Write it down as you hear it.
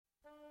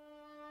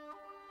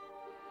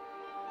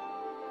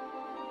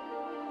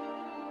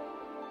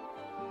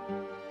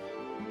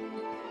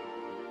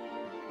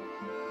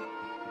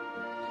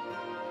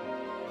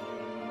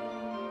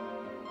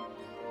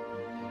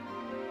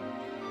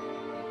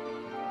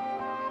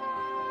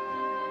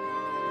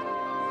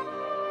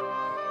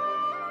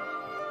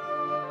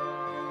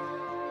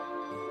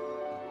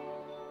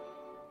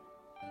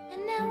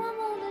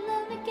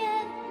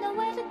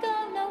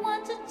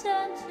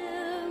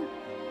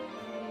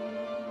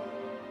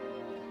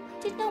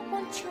Did not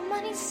want your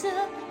money,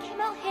 sir.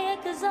 Came out here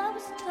 'cause I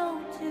was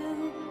told to.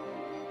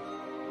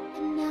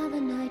 And now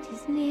the night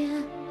is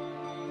near.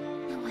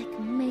 Now I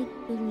can make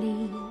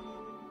believe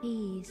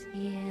he's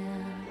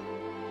here.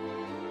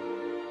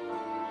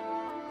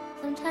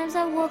 Sometimes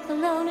I walk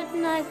alone at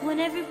night when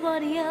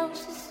everybody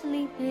else is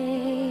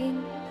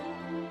sleeping.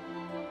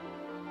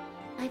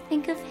 I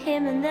think of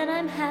him and then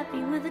I'm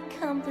happy with the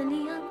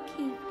company I'm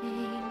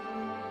keeping.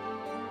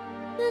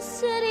 The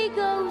city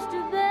goes to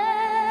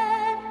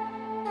bed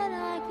and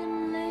I can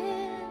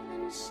live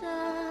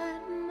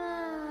inside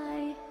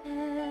my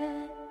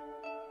head.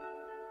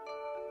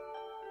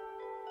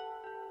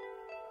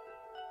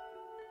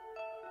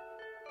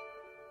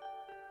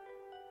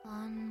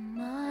 On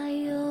my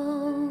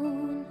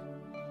own,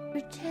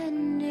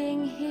 pretending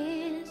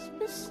he's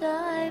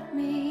beside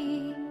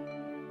me.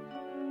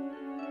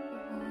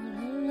 All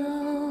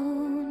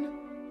alone,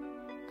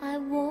 I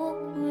walk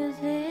with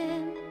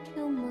him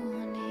till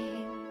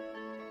morning.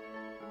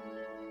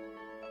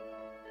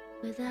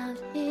 Without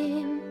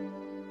him,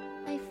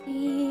 I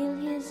feel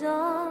his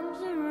arms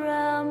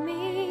around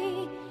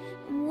me.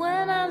 And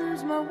when I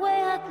lose my way,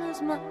 I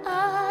close my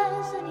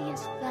eyes and he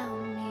has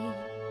found me.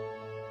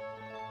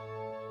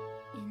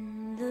 In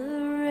the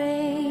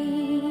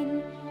rain,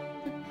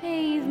 the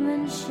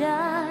pavement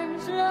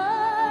shines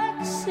like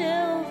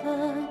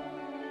silver.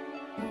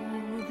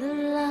 Oh, the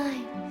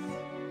lights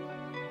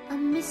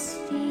are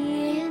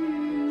misty in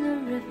the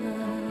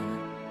river.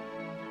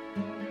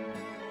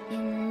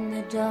 In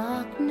the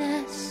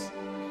darkness,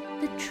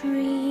 the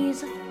trees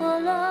are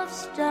full of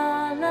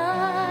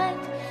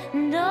starlight.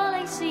 And all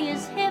I see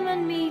is him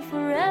and me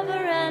forever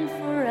and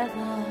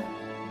forever.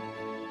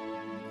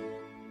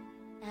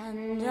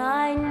 And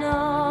I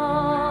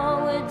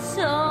know it's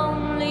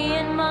only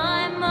in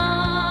my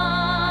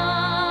mind.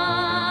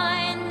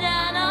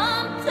 And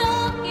I'm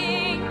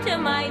talking to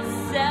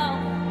myself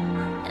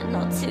and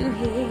not to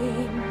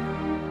him.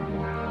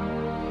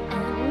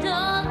 And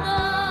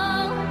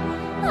although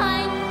I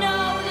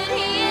know that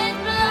he is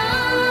blind,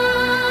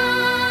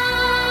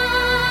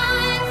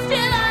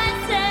 still I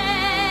say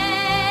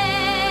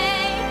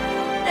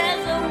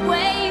there's a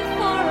way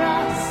for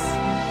us.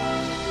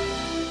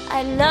 I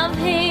love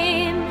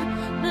him,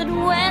 but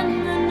when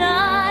the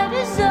night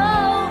is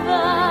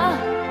over,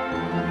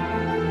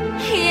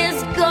 he is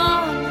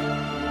gone.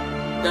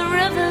 The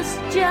river's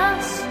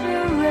just a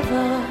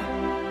river.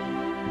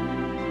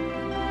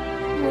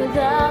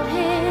 Without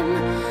him,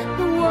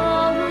 the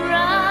world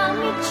around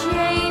me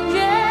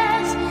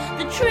changes.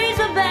 The trees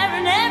are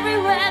barren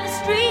everywhere, the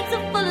streets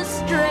are full of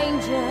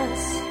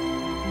strangers.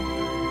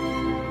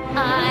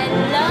 I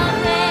love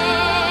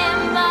him,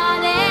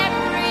 but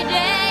every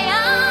day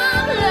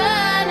I'm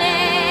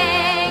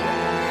learning.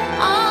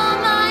 All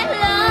my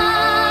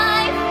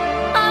life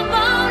I've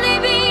only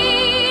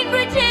been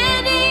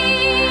pretending.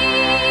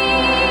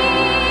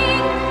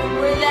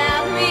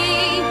 Without me,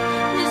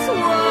 this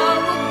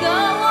world would go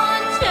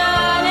on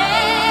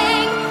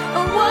turning.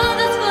 A world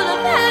that's full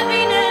of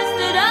happiness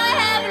that I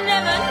have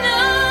never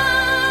known.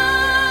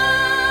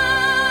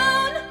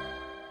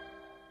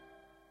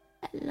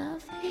 I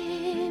love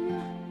him.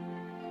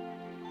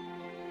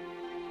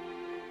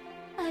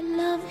 I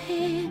love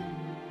him.